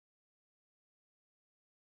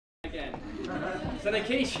Again. So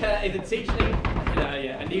Nickisha is a teaching,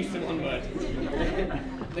 I knew one word.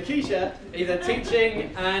 Nickisha is a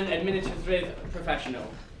teaching and administrative professional.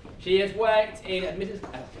 She has worked in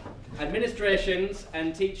administrations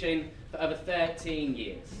and teaching for over 13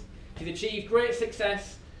 years. She's achieved great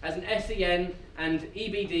success as an SEN and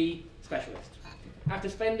EBD specialist. After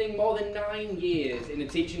spending more than 9 years in the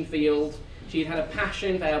teaching field, she's had a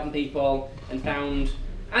passion for helping people and found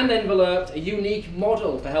and enveloped a unique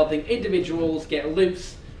model for helping individuals get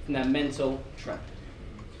loose from their mental trap.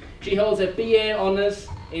 She holds a BA Honours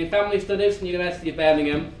in Family Studies from the University of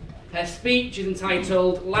Birmingham. Her speech is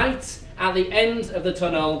entitled Light at the End of the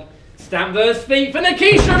Tunnel. Stamp those feet for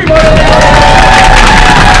Nickisha, everybody!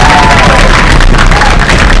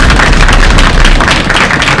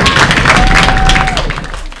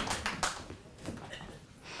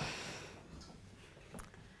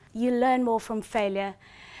 You learn more from failure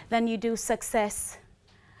than you do success.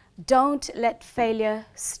 Don't let failure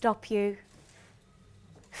stop you.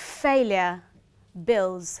 Failure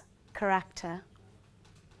builds character.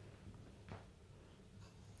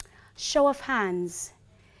 Show of hands,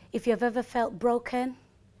 if you've ever felt broken,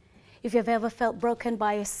 if you've ever felt broken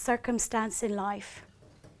by a circumstance in life.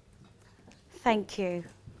 Thank you.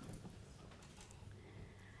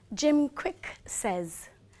 Jim Quick says,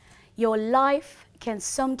 your life can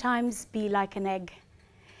sometimes be like an egg.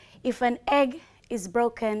 If an egg is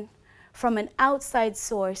broken from an outside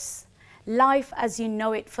source, life as you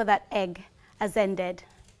know it for that egg has ended.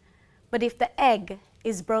 But if the egg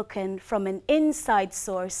is broken from an inside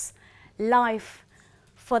source, life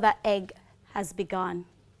for that egg has begun.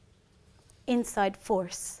 Inside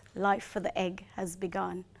force, life for the egg has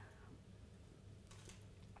begun.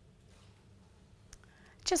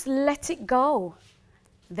 Just let it go,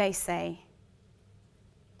 they say.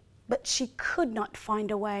 But she could not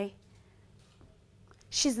find a way.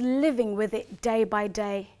 She's living with it day by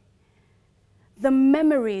day. The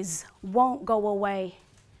memories won't go away.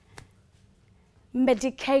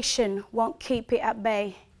 Medication won't keep it at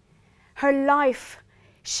bay. Her life,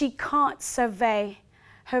 she can't survey.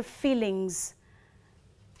 Her feelings,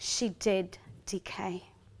 she did decay.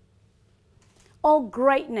 All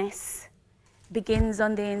greatness begins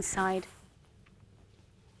on the inside.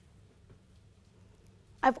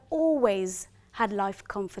 I've always had life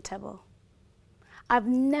comfortable. I've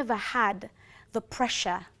never had the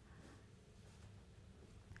pressure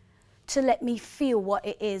to let me feel what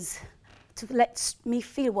it is, to let me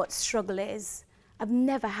feel what struggle is. I've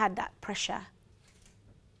never had that pressure.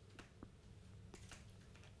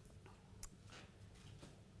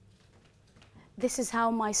 This is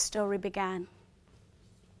how my story began.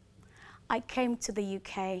 I came to the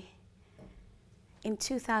UK in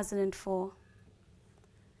 2004.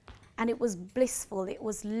 And it was blissful, it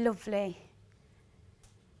was lovely.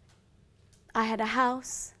 I had a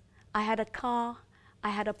house, I had a car, I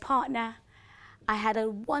had a partner, I had a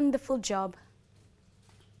wonderful job.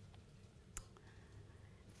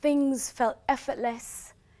 Things felt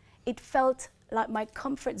effortless. It felt like my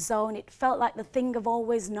comfort zone. It felt like the thing I've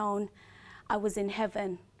always known. I was in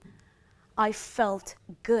heaven. I felt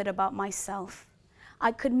good about myself.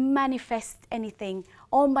 I could manifest anything.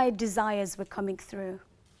 All my desires were coming through.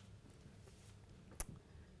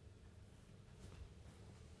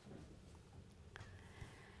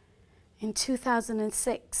 In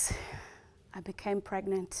 2006, I became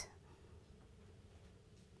pregnant.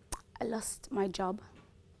 I lost my job.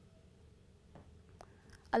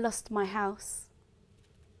 I lost my house.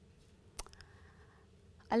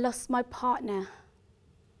 I lost my partner.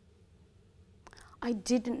 I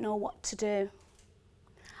didn't know what to do.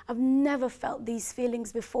 I've never felt these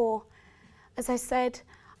feelings before. As I said,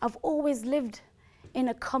 I've always lived in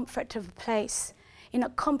a comfortable place, in a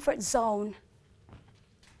comfort zone.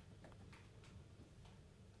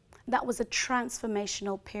 That was a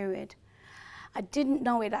transformational period. I didn't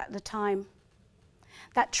know it at the time.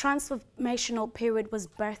 That transformational period was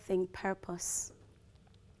birthing purpose.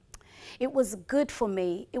 It was good for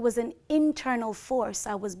me. It was an internal force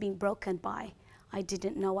I was being broken by. I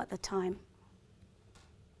didn't know at the time.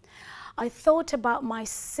 I thought about my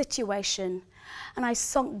situation and I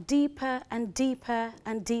sunk deeper and deeper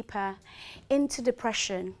and deeper into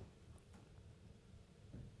depression.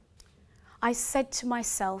 I said to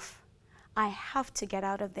myself, I have to get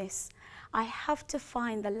out of this. I have to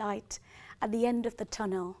find the light at the end of the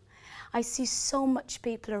tunnel. I see so much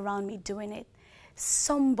people around me doing it.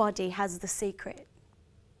 Somebody has the secret.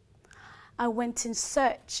 I went in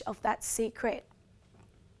search of that secret.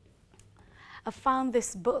 I found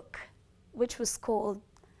this book, which was called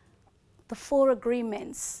The 4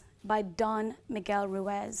 Agreements by Don Miguel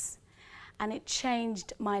Ruiz. and it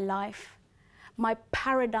changed my life. My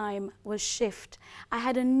paradigm was shift. I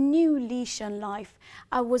had a new leash on life.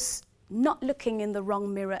 I was not looking in the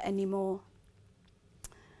wrong mirror anymore.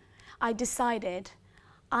 I decided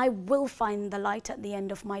I will find the light at the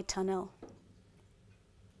end of my tunnel.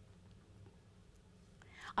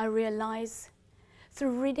 I realized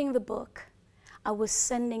through reading the book, I was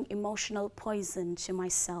sending emotional poison to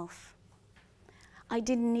myself. I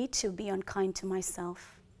didn't need to be unkind to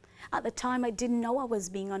myself. At the time, I didn't know I was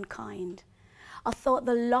being unkind. I thought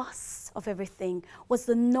the loss of everything was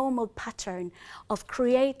the normal pattern of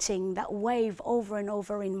creating that wave over and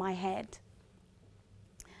over in my head.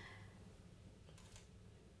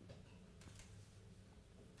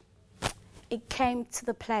 It came to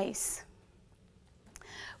the place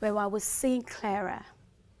where I was seeing clearer.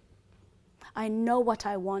 I know what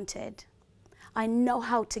I wanted. I know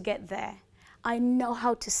how to get there. I know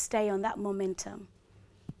how to stay on that momentum.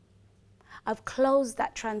 I've closed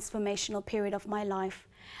that transformational period of my life,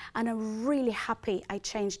 and I'm really happy I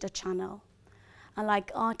changed the channel. And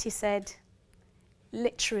like Artie said,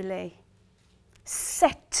 literally,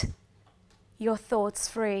 set your thoughts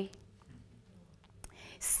free.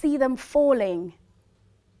 See them falling.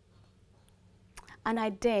 And I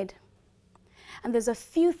did. And there's a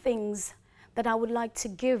few things that I would like to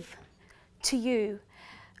give to you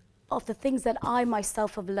of the things that I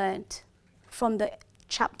myself have learned from the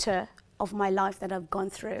chapter of my life that I've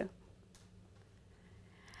gone through.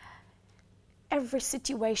 Every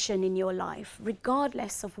situation in your life,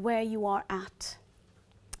 regardless of where you are at,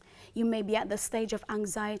 you may be at the stage of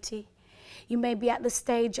anxiety, you may be at the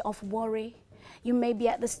stage of worry, you may be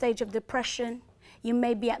at the stage of depression, you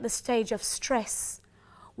may be at the stage of stress.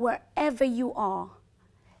 Wherever you are,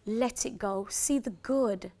 let it go. See the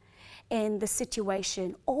good in the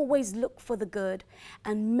situation. Always look for the good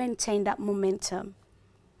and maintain that momentum.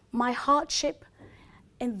 My hardship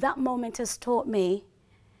in that moment has taught me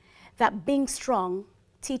that being strong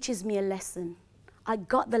teaches me a lesson. I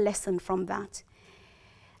got the lesson from that.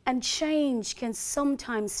 And change can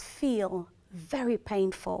sometimes feel very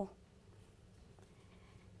painful.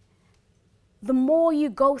 The more you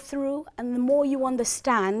go through and the more you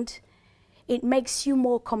understand, it makes you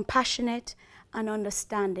more compassionate and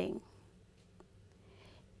understanding.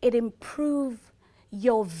 It improves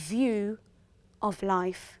your view of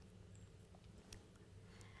life.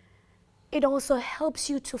 It also helps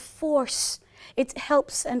you to force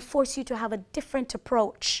you to have a different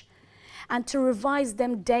approach and to revise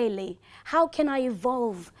them daily. How can I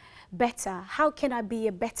evolve better? How can I be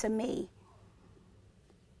a better me?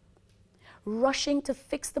 Rushing to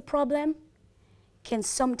fix the problem can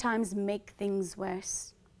sometimes make things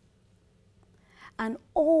worse. And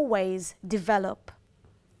always develop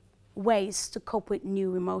ways to cope with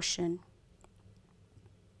new emotion.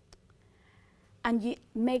 And it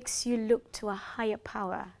makes you look to a higher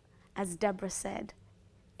power, as Deborah said,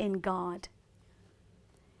 in God.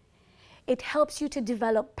 It helps you to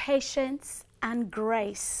develop patience and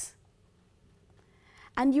grace.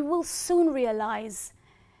 And you will soon realize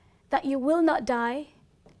that you will not die,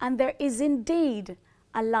 and there is indeed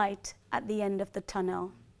a light at the end of the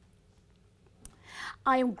tunnel.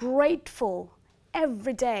 I am grateful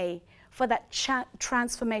every day for that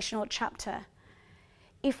transformational chapter.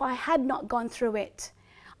 If I had not gone through it,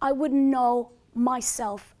 I wouldn't know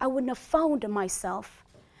myself. I wouldn't have found myself.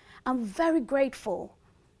 I'm very grateful,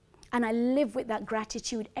 and I live with that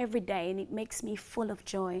gratitude every day, and it makes me full of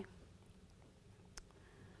joy.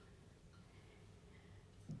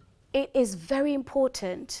 It is very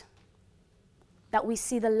important that we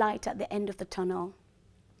see the light at the end of the tunnel.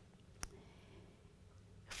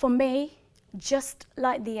 For me, just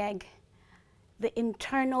like the egg, the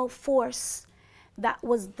internal force that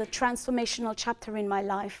was the transformational chapter in my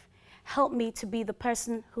life helped me to be the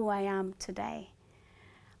person who I am today.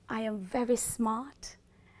 I am very smart,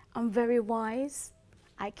 I'm very wise,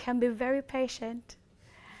 I can be very patient,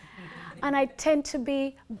 and I tend to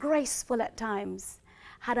be graceful at times.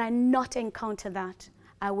 Had I not encountered that,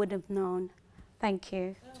 I would have known. Thank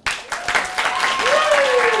you.